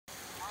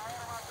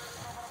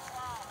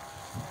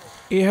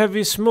A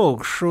heavy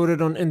smoke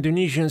shrouded on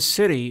Indonesian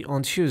city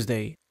on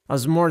Tuesday,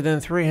 as more than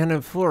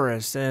 300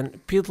 forest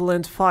and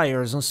peatland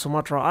fires on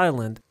Sumatra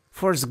Island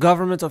forced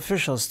government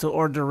officials to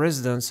order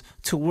residents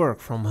to work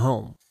from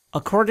home.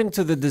 According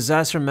to the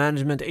Disaster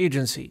Management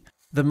Agency,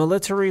 the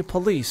military,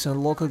 police,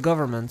 and local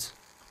governments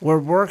were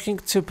working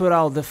to put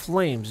out the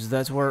flames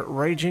that were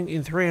raging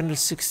in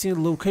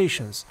 316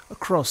 locations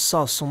across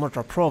South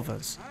Sumatra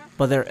province,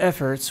 but their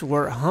efforts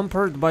were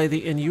hampered by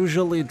the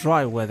unusually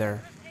dry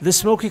weather. The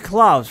smoky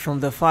clouds from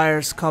the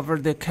fires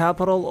covered the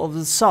capital of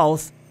the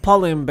south,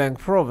 Palembang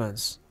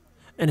province,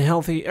 and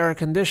healthy air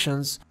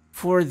conditions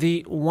for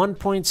the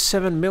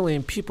 1.7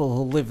 million people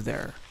who live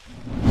there.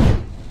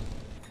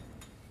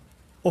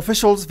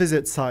 Officials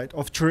visit site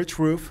of church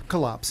roof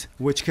collapse,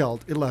 which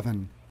killed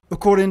 11.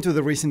 According to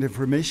the recent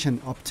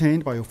information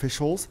obtained by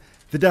officials,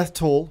 the death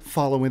toll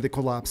following the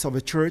collapse of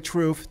a church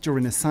roof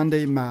during a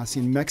Sunday Mass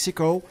in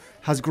Mexico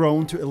has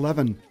grown to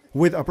 11,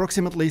 with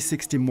approximately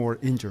 60 more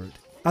injured.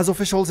 As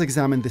officials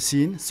examined the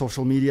scene,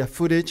 social media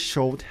footage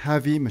showed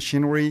heavy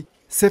machinery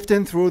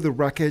sifting through the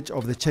wreckage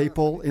of the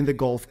chapel in the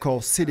Gulf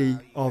Coast city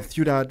of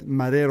Ciudad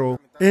Madero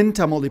in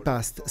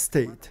Tamaulipas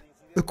state.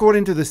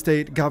 According to the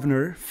state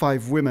governor,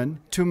 5 women,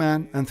 2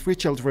 men, and 3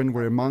 children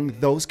were among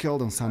those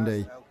killed on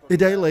Sunday. A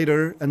day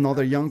later,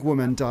 another young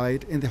woman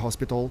died in the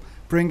hospital,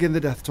 bringing the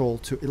death toll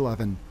to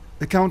 11.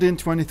 A counting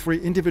 23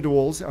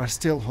 individuals are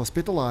still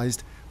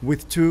hospitalized,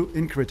 with 2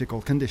 in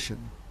critical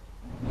condition.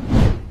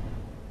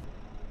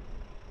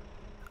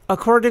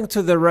 According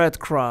to the Red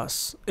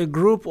Cross, a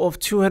group of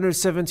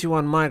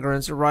 271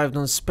 migrants arrived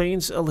on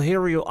Spain's El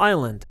Hierro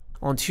Island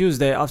on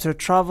Tuesday after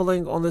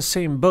traveling on the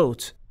same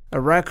boat,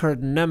 a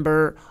record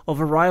number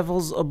of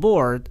arrivals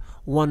aboard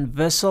one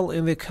vessel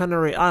in the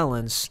Canary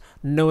Islands,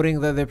 noting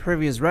that the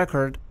previous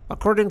record,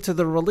 according to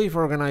the relief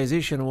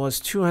organization,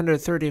 was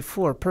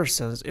 234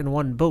 persons in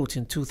one boat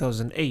in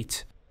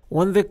 2008.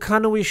 When the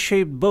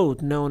canoe-shaped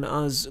boat known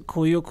as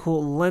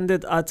Coyuco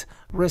landed at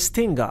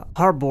Restinga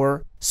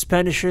harbor,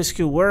 Spanish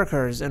rescue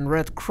workers and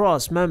Red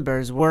Cross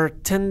members were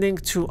tending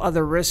to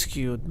other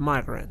rescued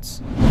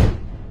migrants.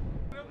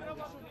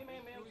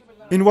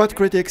 In what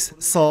critics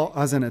saw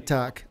as an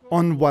attack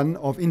on one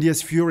of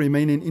India's few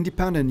remaining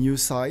independent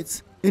news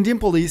sites, Indian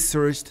police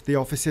searched the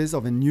offices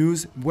of a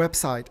news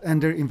website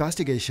under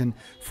investigation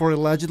for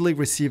allegedly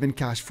receiving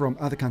cash from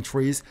other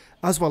countries,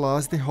 as well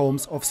as the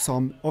homes of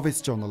some of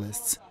its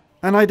journalists.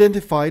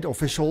 Unidentified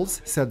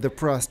officials said the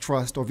Press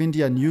Trust of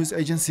India news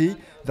agency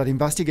that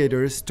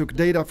investigators took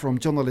data from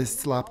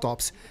journalists'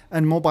 laptops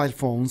and mobile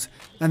phones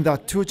and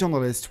that 2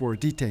 journalists were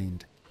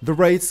detained. The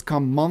raids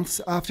come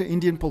months after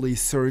Indian police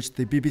searched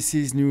the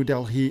BBC's New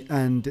Delhi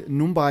and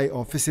Mumbai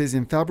offices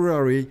in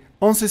February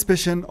on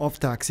suspicion of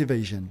tax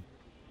evasion.